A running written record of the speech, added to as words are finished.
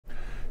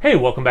Hey,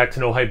 welcome back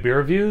to No Hype Beer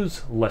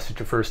Reviews. Unless it's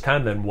your first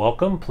time, then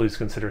welcome. Please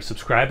consider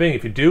subscribing.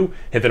 If you do,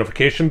 hit the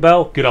notification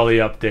bell, get all the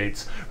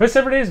updates. Rest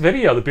of today's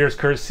video, the beer is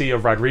courtesy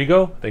of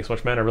Rodrigo. Thanks so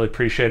much, man. I really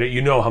appreciate it.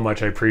 You know how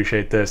much I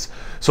appreciate this.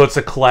 So it's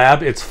a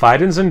collab. It's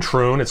Fiden's and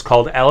Troon. It's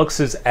called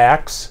Alex's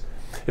Axe.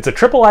 It's a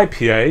triple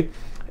IPA,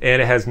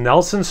 and it has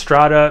Nelson,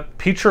 Strata,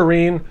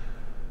 Peacharine.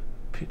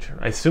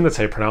 I assume that's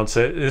how you pronounce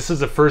it. This is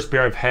the first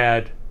beer I've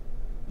had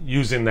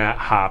using that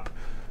hop.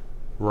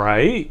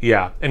 Right,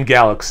 yeah, and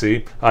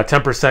Galaxy, 10%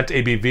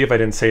 ABV if I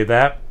didn't say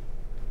that,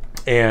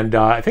 and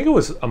I think it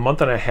was a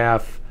month and a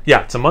half.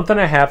 Yeah, it's a month and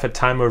a half at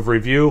time of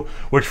review,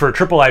 which for a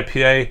triple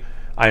IPA,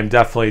 I am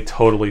definitely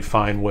totally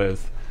fine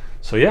with.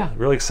 So yeah,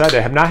 really excited.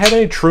 I have not had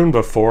any Troon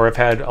before. I've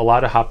had a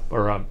lot of Hop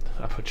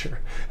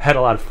Butcher. Had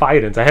a lot of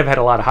Fidens. I have had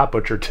a lot of Hop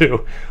Butcher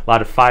too. A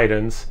lot of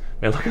Fidens.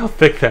 Man, look how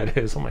thick that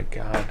is. Oh my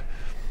god.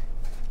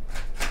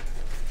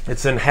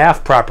 It's in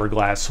half proper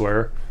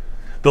glassware.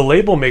 The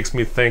label makes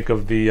me think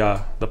of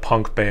the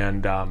punk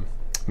band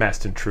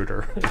Masked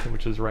Intruder,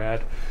 which is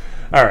rad.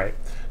 All right,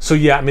 so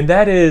yeah, I mean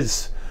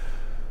that's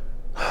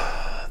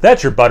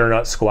your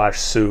butternut squash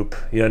soup.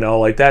 You know,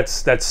 like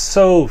that's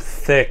so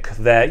thick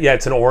that yeah,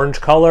 it's an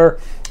orange color,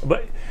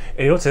 but and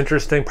you know what's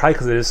interesting? Probably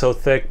because it is so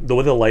thick, the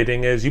way the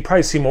lighting is, you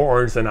probably see more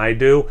orange than I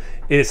do.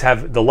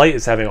 The light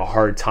is having a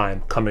hard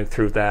time coming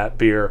through that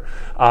beer.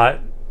 I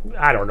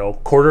don't know,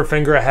 quarter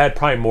finger ahead,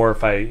 probably more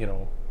if I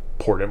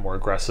poured it more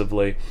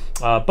aggressively.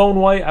 Bone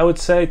white, I would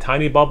say,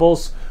 tiny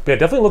bubbles. But yeah, it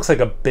definitely looks like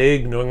a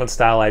big New England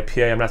style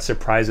IPA. I'm not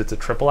surprised it's a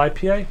triple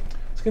IPA.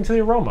 Let's get into the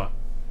aroma.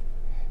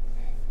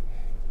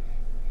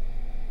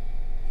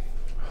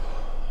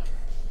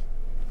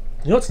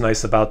 You know what's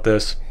nice about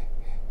this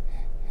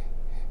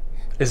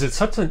is it's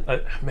such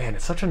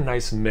it's such a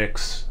nice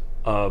mix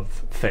of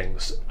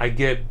things. I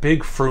get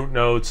big fruit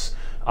notes,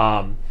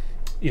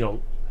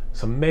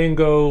 some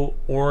mango,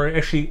 or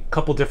actually a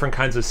couple different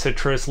kinds of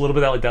citrus, a little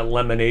bit of like that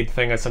lemonade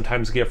thing I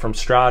sometimes get from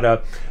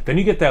Strata. Then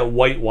you get that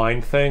white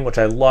wine thing, which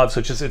I love.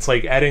 So it's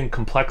like adding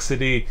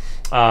complexity.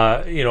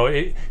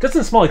 It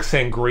doesn't smell like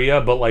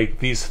sangria, but like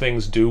these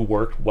things do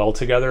work well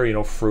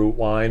together. Fruit,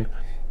 wine.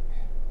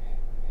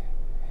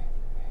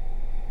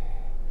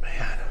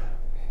 Man,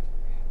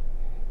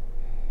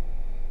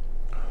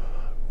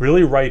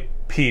 really ripe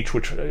peach,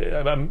 which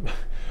I mean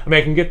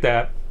I can get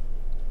that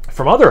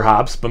from other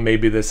hops, but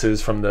maybe this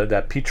is from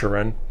that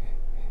Peacharine.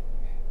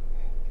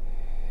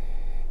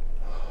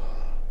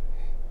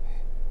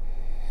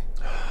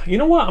 You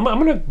know what? I'm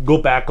gonna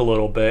go back a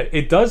little bit.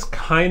 It does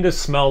kind of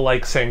smell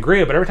like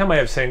sangria, but every time I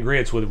have sangria,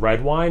 it's with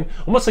red wine,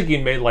 almost like you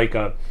made like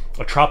a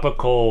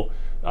tropical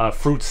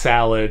fruit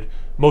salad,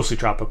 mostly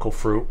tropical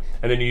fruit,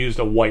 and then you used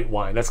a white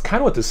wine. That's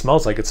kind of what this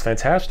smells like. It's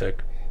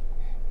fantastic.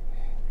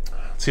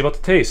 Let's see about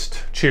the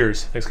taste.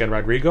 Cheers. Thanks again,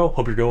 Rodrigo.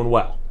 Hope you're doing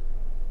well.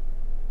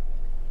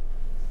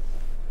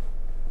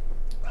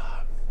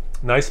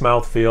 Nice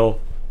mouthfeel.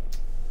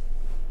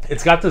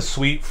 It's got the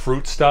sweet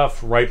fruit stuff,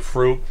 ripe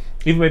fruit,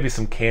 even maybe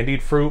some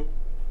candied fruit,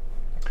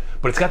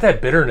 but it's got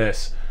that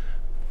bitterness.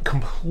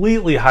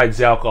 Completely hides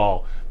the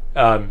alcohol.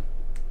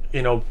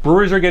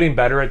 Breweries are getting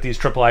better at these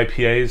triple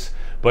IPAs,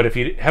 but if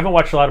you haven't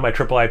watched a lot of my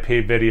triple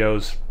IPA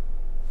videos,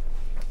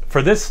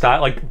 for this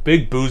style, like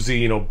big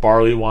boozy,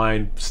 barley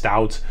wine,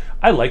 stouts,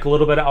 I like a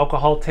little bit of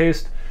alcohol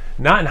taste.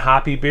 Not in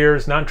hoppy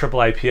beers, not in triple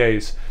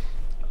IPAs.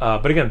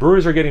 But again,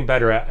 breweries are getting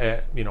better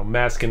at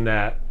masking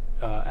that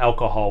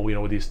alcohol,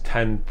 with these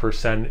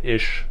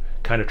 10%-ish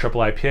kind of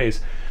triple IPAs.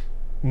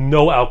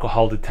 No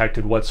alcohol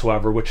detected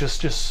whatsoever, which is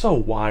just so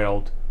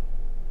wild.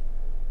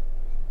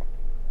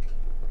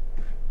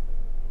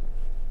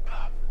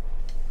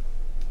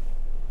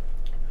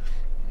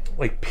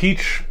 Like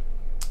peach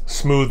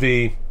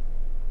smoothie,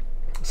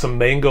 some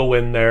mango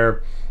in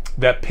there,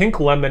 that pink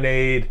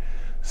lemonade,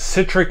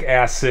 citric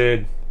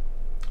acid.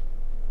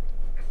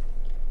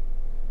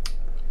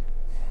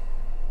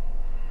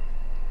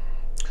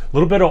 A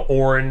little bit of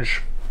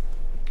orange.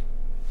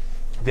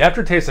 The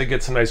aftertaste, I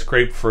get some nice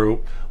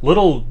grapefruit.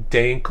 Little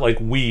dank, like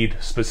weed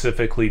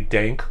specifically,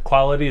 dank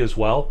quality as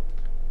well.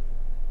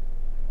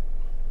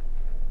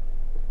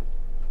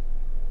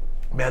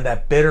 Man,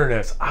 that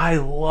bitterness. I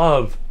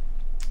love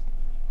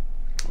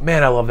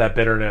that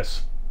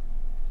bitterness.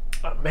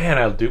 Man,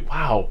 I do.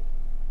 Wow.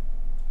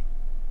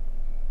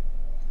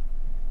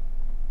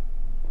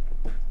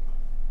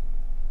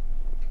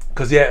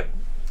 Because, yeah,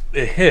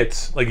 it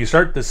hits. Like, you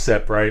start the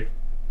sip, right?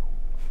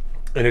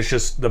 And it's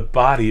just, the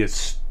body is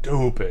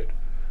stupid.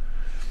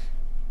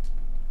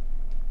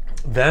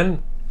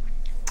 Then,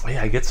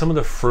 yeah, I get some of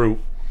the fruit.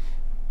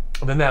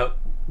 And then that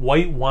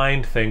white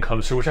wine thing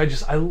comes through, which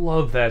I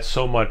love that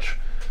so much.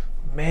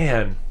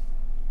 Man.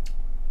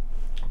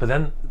 But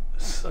then,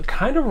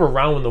 kind of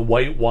around when the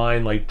white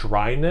wine, like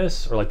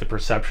dryness, or like the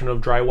perception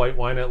of dry white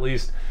wine at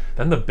least,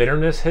 then the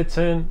bitterness hits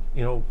in,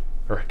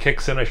 or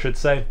kicks in, I should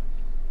say.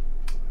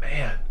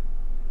 Man.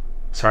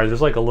 Sorry,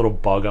 there's like a little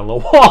bug on the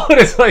wall and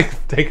it's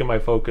like taking my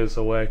focus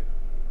away.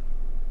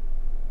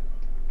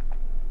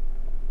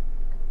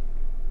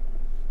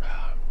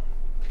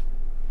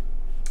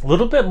 A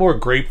little bit more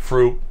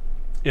grapefruit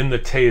in the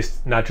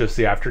taste, not just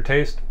the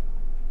aftertaste.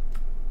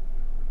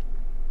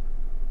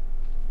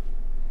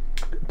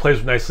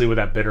 Plays nicely with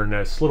that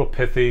bitterness, a little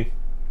pithy.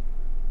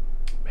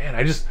 Man,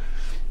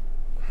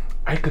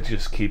 I could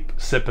just keep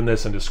sipping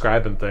this and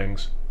describing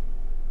things.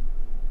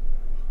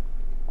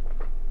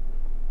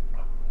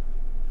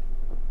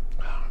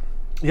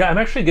 Yeah, I'm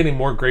actually getting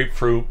more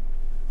grapefruit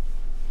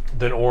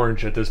than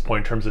orange at this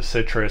point in terms of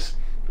citrus.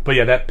 But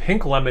yeah, that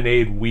pink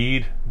lemonade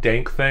weed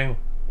dank thing,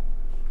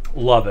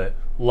 love it.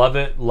 Love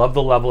it. Love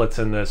the level it's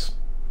in this.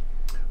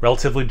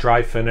 Relatively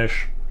dry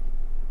finish.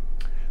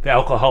 The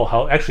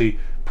alcohol, actually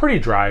pretty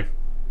dry.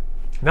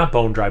 Not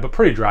bone dry, but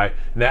pretty dry.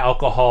 And the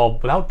alcohol,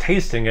 without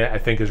tasting it, I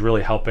think is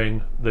really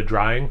helping the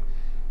drying.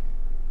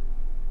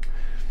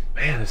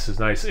 Man, this is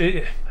nice.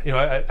 You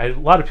know, a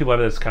lot of people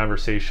have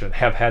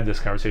had this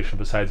conversation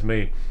besides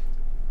me.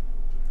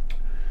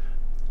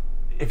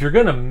 If you're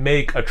gonna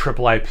make a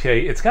triple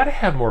IPA, it's got to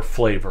have more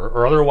flavor,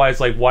 or otherwise,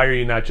 like, why are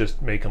you not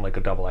just making like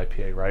a double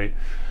IPA, right?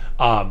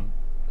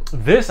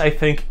 This, I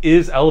think,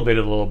 is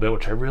elevated a little bit,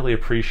 which I really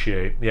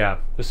appreciate. Yeah,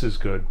 this is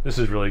good. This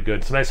is really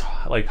good. Some nice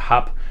like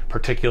hop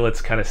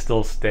particulates kind of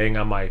still staying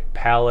on my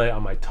palate,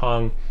 on my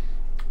tongue.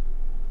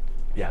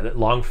 Yeah, that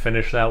long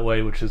finish that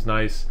way, which is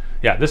nice.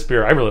 Yeah, this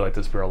beer, I really like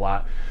this beer a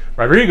lot.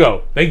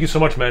 Rodrigo, thank you so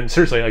much, man.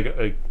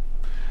 Seriously,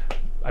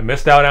 I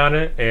missed out on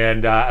it,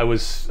 and I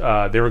was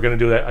they were going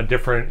to do a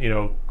different,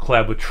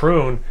 collab with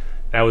Troon.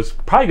 I was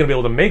probably going to be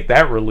able to make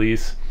that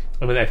release.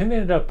 I mean, I think they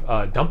ended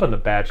up dumping the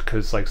batch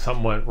because like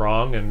something went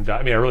wrong, and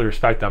I mean, I really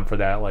respect them for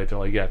that. Like, they're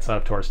like, yeah, it's not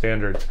up to our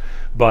standards.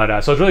 But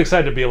so I was really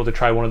excited to be able to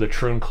try one of the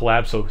Troon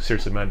collabs. So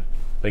seriously, man,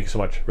 thank you so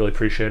much. Really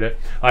appreciate it.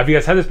 Have you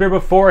guys had this beer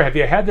before? Have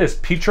you had this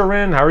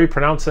Peacharine, however you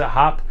pronounce it,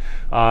 hop?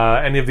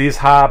 Any of these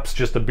hops,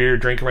 just the beer you're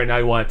drinking right now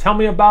you want to tell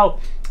me about?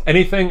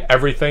 Anything,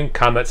 everything,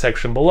 comment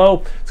section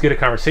below. Let's get a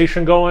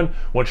conversation going.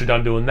 Once you're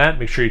done doing that,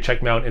 make sure you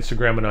check me out on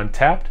Instagram and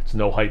Untapped. It's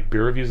No Hype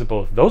Beer Reviews at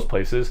both of those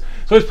places.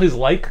 So always please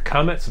like,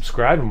 comment,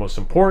 subscribe, and most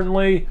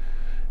importantly,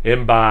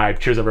 imbibe.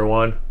 Cheers,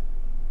 everyone.